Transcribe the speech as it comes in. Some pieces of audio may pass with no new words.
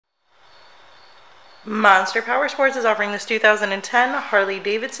Monster Powersports is offering this 2010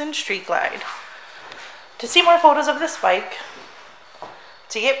 Harley-Davidson Street Glide. To see more photos of this bike,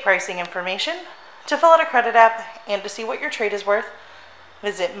 to get pricing information, to fill out a credit app, and to see what your trade is worth,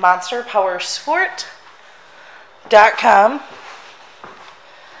 visit monsterpowersport.com.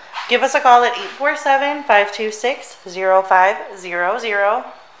 Give us a call at 847-526-0500,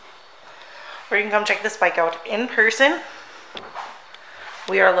 or you can come check this bike out in person.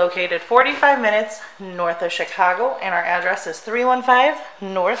 We are located 45 minutes north of Chicago, and our address is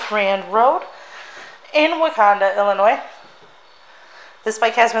 315 North Rand Road in Wauconda, Illinois. This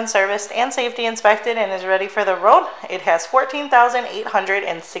bike has been serviced and safety inspected and is ready for the road. It has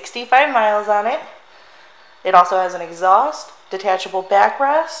 14,865 miles on it. It also has an exhaust, detachable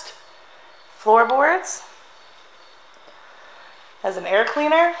backrest, floorboards, has an air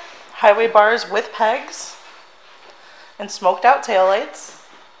cleaner, highway bars with pegs, and smoked out taillights.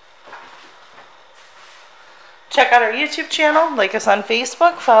 Check out our YouTube channel, like us on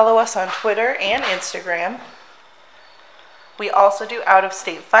Facebook, follow us on Twitter and Instagram. We also do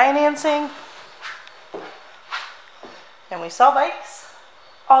out-of-state financing, and we sell bikes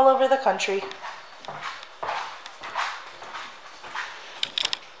all over the country.